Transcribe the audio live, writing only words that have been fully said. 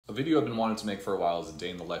A video I've been wanting to make for a while is a day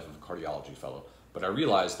in the life of a cardiology fellow, but I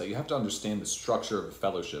realized that you have to understand the structure of a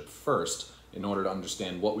fellowship first in order to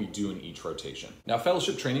understand what we do in each rotation. Now,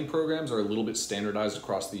 fellowship training programs are a little bit standardized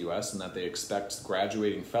across the US in that they expect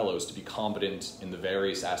graduating fellows to be competent in the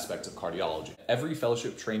various aspects of cardiology. Every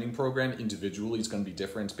fellowship training program individually is going to be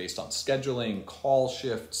different based on scheduling, call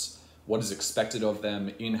shifts, what is expected of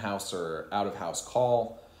them, in-house or out-of-house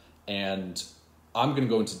call, and I'm going to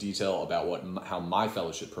go into detail about how my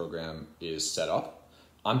fellowship program is set up.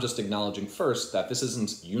 I'm just acknowledging first that this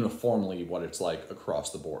isn't uniformly what it's like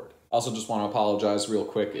across the board. I also just want to apologize real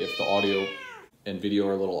quick if the audio and video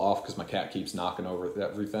are a little off because my cat keeps knocking over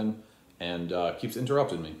everything and keeps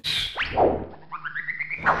interrupting me.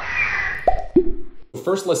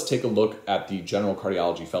 First, let's take a look at the General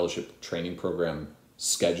Cardiology Fellowship Training Program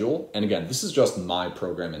schedule. And again, this is just my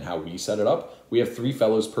program and how we set it up. We have 3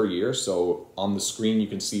 fellows per year. So on the screen, you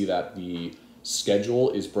can see that the schedule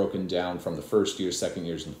is broken down from the first year, second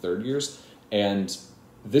years, and third years. And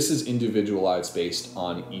this is individualized based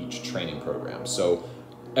on each training program. So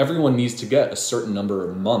everyone needs to get a certain number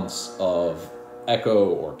of months of echo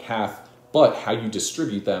or cath, but how you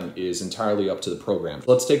distribute them is entirely up to the program.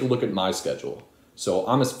 Let's take a look at my schedule. So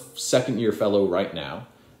I'm a second year fellow right now,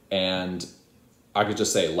 and I could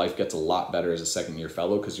just say life gets a lot better as a second year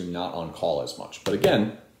fellow because you're not on call as much. But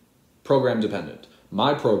again, program dependent.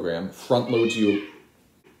 My program front loads you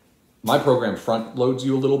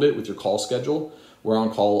a little bit with your call schedule. We're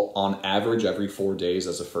on call on average every 4 days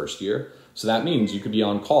as a first year. So that means you could be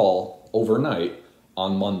on call overnight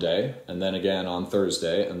on Monday, and then again on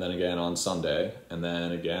Thursday, and then again on Sunday, and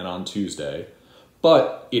then again on Tuesday.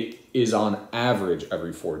 But it is on average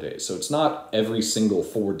every 4 days. So it's not every single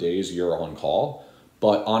 4 days you're on call,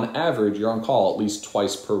 but on average you're on call at least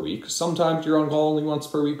twice per week. Sometimes you're on call only once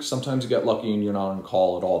per week. Sometimes you get lucky and you're not on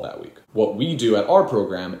call at all that week. What we do at our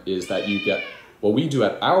program is that you get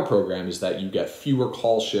fewer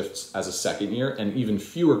call shifts as a second year and even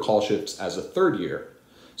fewer call shifts as a third year.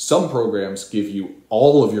 Some programs give you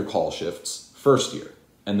all of your call shifts first year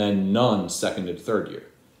and then none second and third year.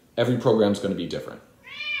 Every program is going to be different.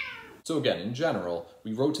 So again, in general,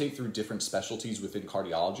 we rotate through different specialties within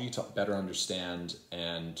cardiology to better understand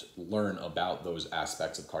and learn about those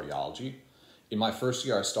aspects of cardiology. In my first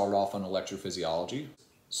year, I started off on electrophysiology.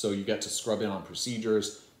 So you get to scrub in on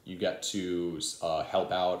procedures, you get to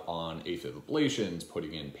help out on AFib ablations,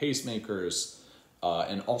 putting in pacemakers,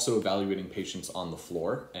 and also evaluating patients on the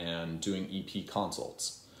floor and doing EP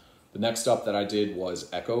consults. The next up that I did was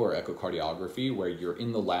echo or echocardiography, where you're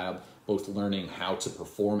in the lab both learning how to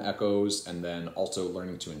perform echoes and then also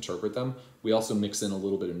learning to interpret them. We also mix in a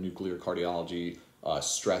little bit of nuclear cardiology,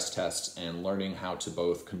 stress tests, and learning how to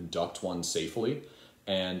both conduct one safely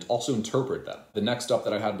and also interpret them. The next up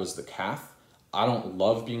that I had was the cath. I don't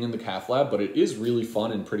love being in the cath lab, but it is really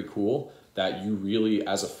fun and pretty cool that you really,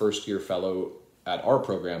 as a first year fellow at our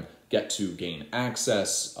program, get to gain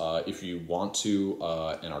access if you want to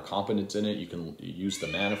and are competent in it. You can use the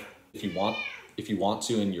manifold if you want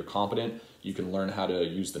to and you're competent. You can learn how to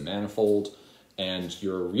use the manifold, and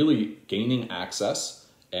you're really gaining access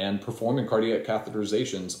and performing cardiac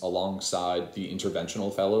catheterizations alongside the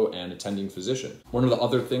interventional fellow and attending physician. One of the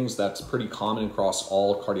other things that's pretty common across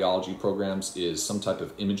all cardiology programs is some type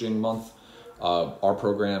of imaging month. Our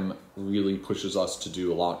program really pushes us to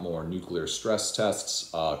do a lot more nuclear stress tests,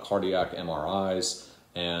 cardiac MRIs,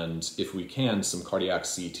 and if we can, some cardiac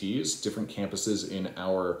CTs. Different campuses in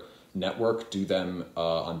our network do them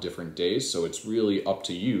on different days, so it's really up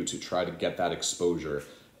to you to try to get that exposure.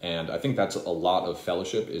 And I think that's a lot of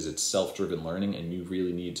fellowship, is it's self-driven learning, and you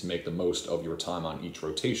really need to make the most of your time on each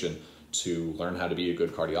rotation to learn how to be a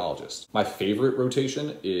good cardiologist. My favorite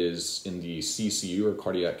rotation is in the CCU or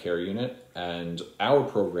cardiac care unit, and our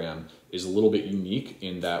program is a little bit unique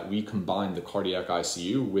in that we combine the cardiac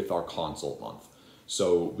ICU with our consult month.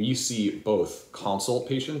 So we see both consult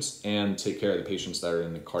patients and take care of the patients that are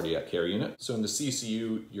in the cardiac care unit. So in the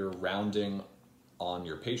CCU, you're rounding on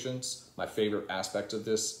your patients. My favorite aspect of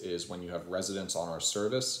this is when you have residents on our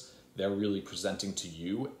service, they're really presenting to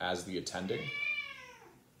you as the attending.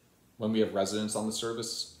 When we have residents on the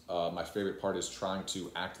service, my favorite part is trying to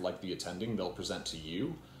act like the attending. They'll present to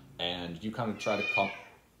you, and you kind of try to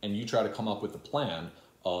come up with a plan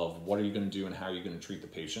of what are you going to do and how are you going to treat the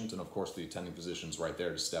patient. And of course, the attending physician's right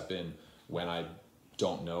there to step in when I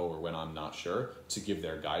don't know or when I'm not sure to give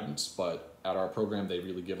their guidance. But at our program, they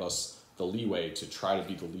really give us the leeway to try to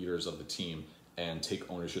be the leaders of the team and take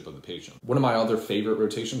ownership of the patient. One of my other favorite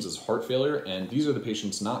rotations is heart failure, and these are the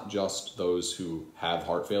patients, not just those who have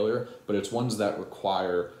heart failure, but it's ones that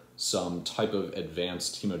require some type of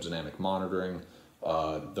advanced hemodynamic monitoring.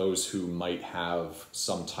 those who might have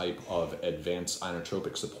some type of advanced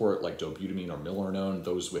inotropic support like dobutamine or milrinone,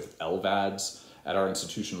 those with LVADs. At our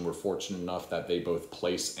institution, we're fortunate enough that they both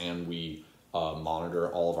place and we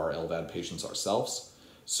monitor all of our LVAD patients ourselves.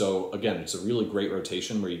 So again, it's a really great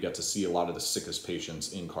rotation where you get to see a lot of the sickest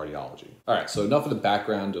patients in cardiology. All right, so enough of the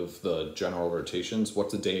background of the general rotations.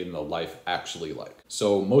 What's a day in the life actually like?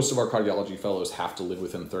 So most of our cardiology fellows have to live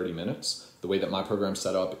within 30 minutes. The way that my program's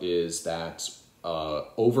set up is that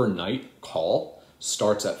overnight call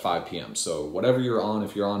starts at 5 p.m. So whatever you're on,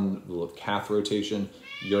 if you're on the cath rotation,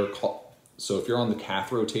 so if you're on the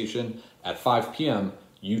cath rotation at 5 p.m.,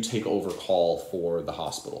 you take over call for the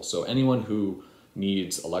hospital. So anyone who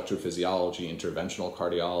needs electrophysiology, interventional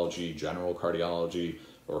cardiology, general cardiology,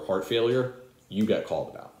 or heart failure, you get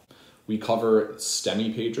called about. We cover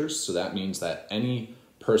STEMI pagers, so that means that any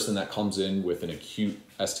person that comes in with an acute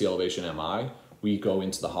ST elevation MI, we go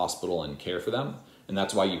into the hospital and care for them. And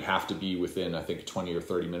that's why you have to be within, I think, 20 or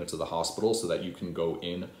 30 minutes of the hospital so that you can go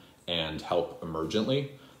in and help emergently.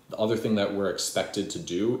 The other thing that we're expected to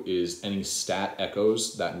do is any stat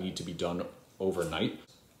echoes that need to be done overnight.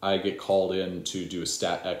 I get called in to do a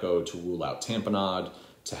stat echo to rule out tamponade,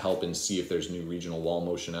 to help and see if there's new regional wall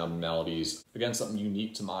motion abnormalities. Again, something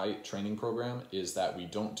unique to my training program is that we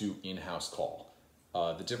don't do in-house call.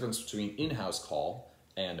 The difference between in-house call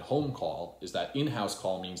and home call is that in-house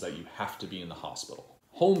call means that you have to be in the hospital.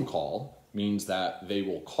 Home call means that they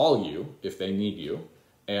will call you if they need you,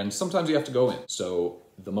 and sometimes you have to go in. So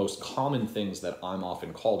the most common things that I'm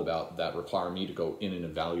often called about that require me to go in and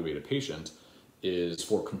evaluate a patient is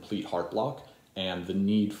for complete heart block and the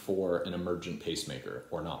need for an emergent pacemaker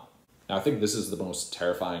or not. Now, I think this is the most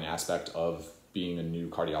terrifying aspect of being a new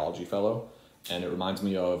cardiology fellow, and it reminds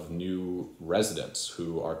me of new residents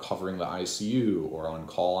who are covering the ICU or on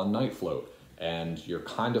call on night float, and you're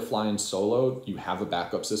kind of flying solo. You have a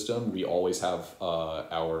backup system. We always have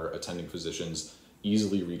our attending physicians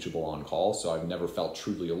easily reachable on call, so I've never felt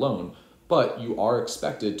truly alone, but you are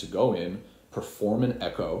expected to go in, perform an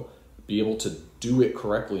echo, be able to do it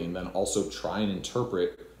correctly, and then also try and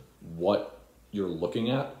interpret what you're looking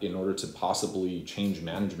at in order to possibly change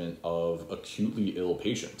management of acutely ill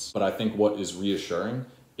patients. But I think what is reassuring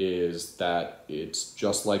is that it's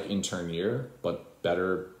just like intern year, but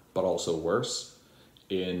better, but also worse,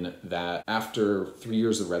 in that after 3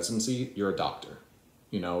 years of residency, you're a doctor.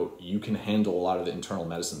 You know, you can handle a lot of the internal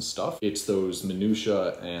medicine stuff. It's those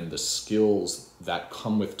minutiae and the skills that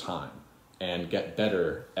come with time and get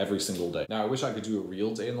better every single day. Now, I wish I could do a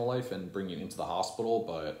real day in the life and bring you into the hospital,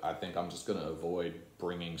 but I think I'm just gonna avoid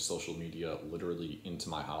bringing social media literally into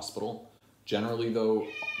my hospital. Generally though,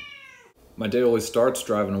 my day always starts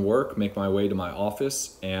driving to work, make my way to my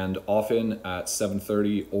office, and often at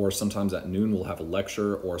 7:30 or sometimes at noon, we'll have a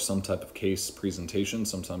lecture or some type of case presentation.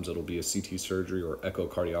 Sometimes it'll be a CT surgery or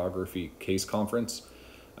echocardiography case conference.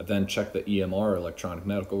 I then check the EMR, electronic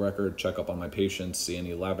medical record, check up on my patients, see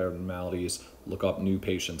any lab abnormalities, look up new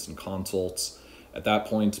patients and consults. At that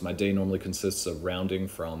point, my day normally consists of rounding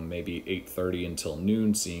from maybe 8:30 until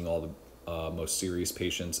noon, seeing all the most serious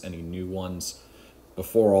patients, any new ones.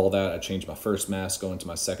 Before all that, I change my first mask, go into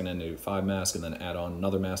my second N95 mask, and then add on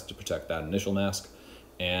another mask to protect that initial mask.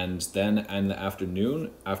 And then in the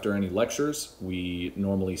afternoon, after any lectures, we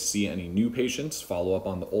normally see any new patients, follow up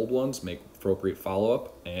on the old ones, make appropriate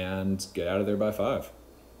follow-up, and get out of there by 5.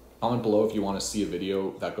 Comment below if you want to see a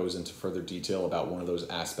video that goes into further detail about one of those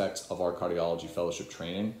aspects of our cardiology fellowship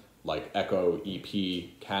training, like echo,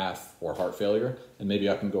 EP, cath, or heart failure, and maybe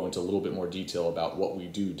I can go into a little bit more detail about what we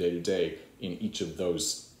do day to day in each of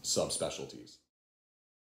those subspecialties.